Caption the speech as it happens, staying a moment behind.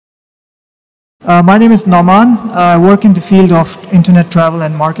My name is Nauman. I work in the field of internet travel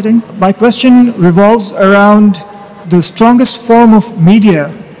and marketing. My question revolves around the strongest form of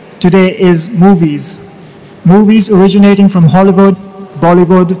media today is movies. Movies originating from Hollywood,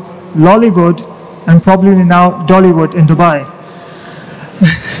 Bollywood, Lollywood, and probably now Dollywood in Dubai.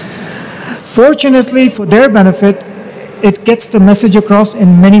 Fortunately for their benefit, it gets the message across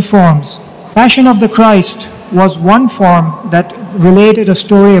in many forms. Passion of the Christ was one form that related a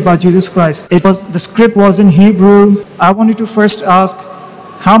story about Jesus Christ. The script was in Hebrew. I wanted to first ask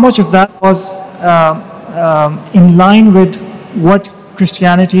how much of that was in line with what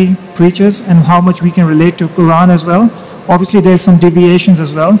Christianity preaches and how much we can relate to Quran as well. Obviously there's some deviations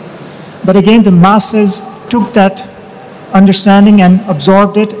as well. But again, the masses took that understanding and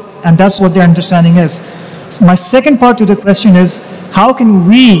absorbed it, and that's what their understanding is. So my second part to the question is, how can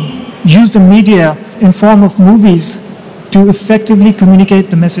we use the media in form of movies to effectively communicate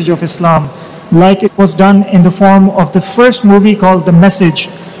the message of Islam, like it was done in the form of the first movie called The Message,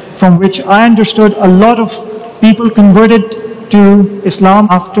 from which I understood a lot of people converted to Islam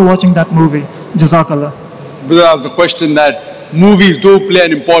after watching that movie. Jazakallah. Brother asked the question that movies do play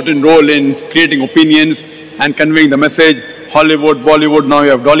an important role in creating opinions and conveying the message. Hollywood, Bollywood, now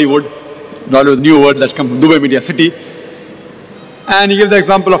you have Dollywood. Dollywood, new word that's come from Dubai Media City. And he gave the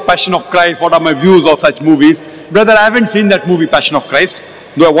example of Passion of Christ. What are my views of such movies? Brother, I haven't seen that movie, Passion of Christ,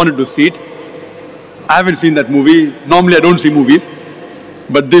 though I wanted to see it. I haven't seen that movie. Normally I don't see movies,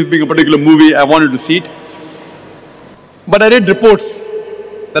 but this being a particular movie, I wanted to see it. But I read reports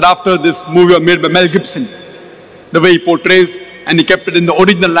that after this movie was made by Mel Gibson, the way he portrays and he kept it in the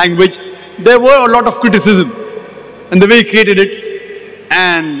original language, there were a lot of criticism in the way he created it,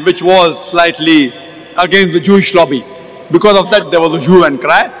 and which was slightly against the Jewish lobby. Because of that, there was a hue and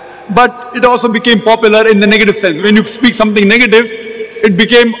cry. But it also became popular in the negative sense. When you speak something negative, it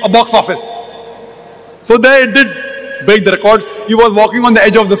became a box office. So there it did break the records. He was walking on the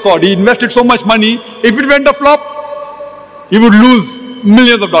edge of the sword. He invested so much money. If it went a flop, he would lose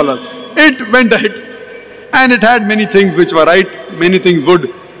millions of dollars. It went a hit. And it had many things which were right. Many things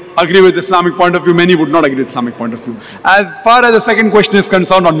would agree with Islamic point of view. Many would not agree with Islamic point of view. As far as the second question is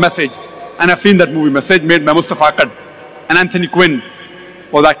concerned on Message, and I've seen that movie, Message, made by Mustafa Akkad, and Anthony Quinn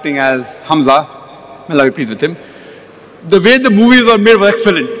was acting as Hamza. May Allah be pleased with him. The way the movies were made was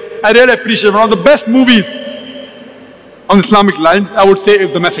excellent. I really appreciate it. One of the best movies on Islamic lines, I would say,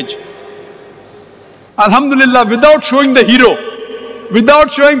 is The Message. Alhamdulillah, without showing the hero,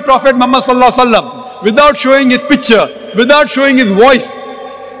 without showing Prophet Muhammad Sallallahu Alaihi Wasallam, without showing his picture, without showing his voice,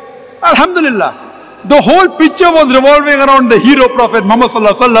 Alhamdulillah, the whole picture was revolving around the hero Prophet Muhammad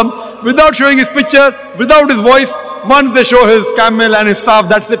Sallallahu Alaihi Wasallam, without showing his picture, without his voice. Once they show his camel and his staff,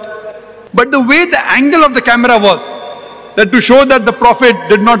 that's it. But the way the angle of the camera was, that to show that the Prophet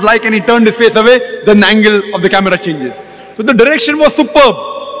did not like and he turned his face away, then the angle of the camera changes. So the direction was superb.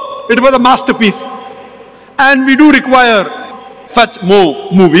 It was a masterpiece. And we do require such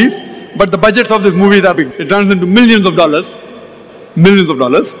more movies, but the budgets of these movies are big. It runs into millions of dollars. Millions of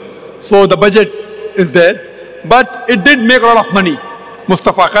dollars. So the budget is there. But it did make a lot of money,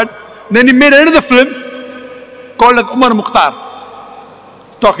 Mustafa Akkad. Then he made another film called as Umar Mukhtar,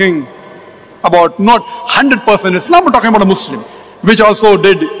 talking about not 100% Islam, but talking about a Muslim, which also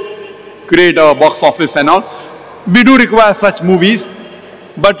did create a box office and all. We do require such movies,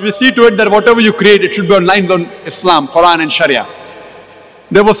 but we see to it that whatever you create, it should be on lines on Islam, Quran and Sharia.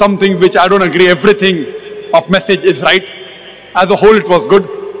 There were some things which I don't agree, everything of Message is right. As a whole, it was good.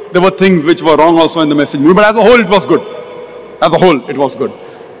 There were things which were wrong also in the Message movie, but as a whole, it was good. As a whole, it was good.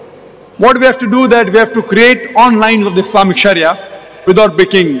 What we have to do that we have to create on lines of the Islamic Sharia without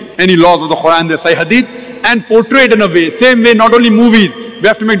breaking any laws of the Quran, the Sahih Hadith, and portray it in a way. Same way, not only movies, we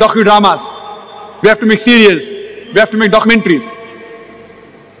have to make docudramas, we have to make serials, we have to make documentaries.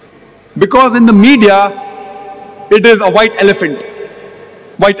 Because in the media, it is a white elephant.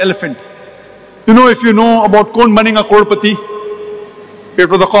 White elephant. You know, if you know about Kaun Banega Crorepati, it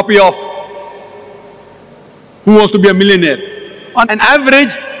was a copy of Who Wants to Be a Millionaire. On an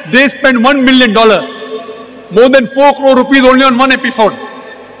average, they spend $1 million, more than 4 crore rupees only on one episode.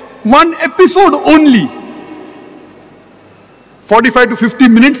 One episode only. 45 to 50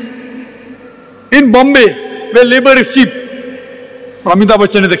 minutes. In Bombay, where labor is cheap, Amitabh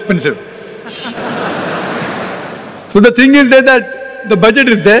Bachchan is expensive. So the thing is that the budget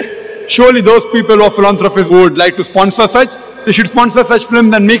is there. Surely those people who are philanthropists who would like to sponsor such, they should sponsor such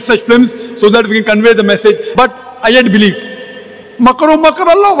films and make such films so that we can convey the message. But I yet believe, Makaru makar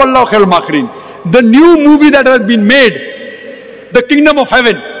Allah wallahu khairul makirin. The new movie that has been made, The Kingdom of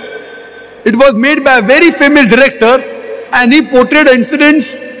Heaven, it was made by a very famous director, and he portrayed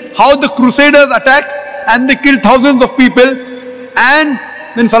incidents how the Crusaders attacked and they killed thousands of people, and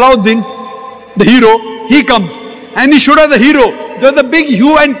then Salahuddin, the hero, he comes and he showed us the hero. There was a big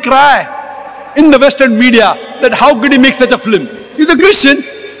hue and cry in the Western media that how could he make such a film? He's a Christian.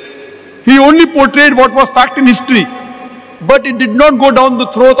 He only portrayed what was fact in history, but it did not go down the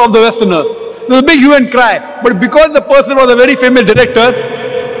throat of the Westerners. There was a big hue and cry, but because the person was a very famous director,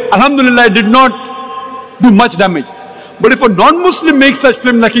 Alhamdulillah, it did not do much damage. But if a non-Muslim makes such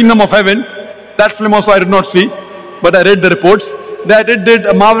film, The Kingdom of Heaven, that film also I did not see, but I read the reports, that it did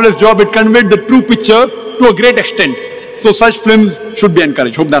a marvelous job. It conveyed the true picture to a great extent. So such films should be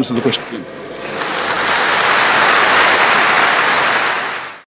encouraged. Hope that answers the question.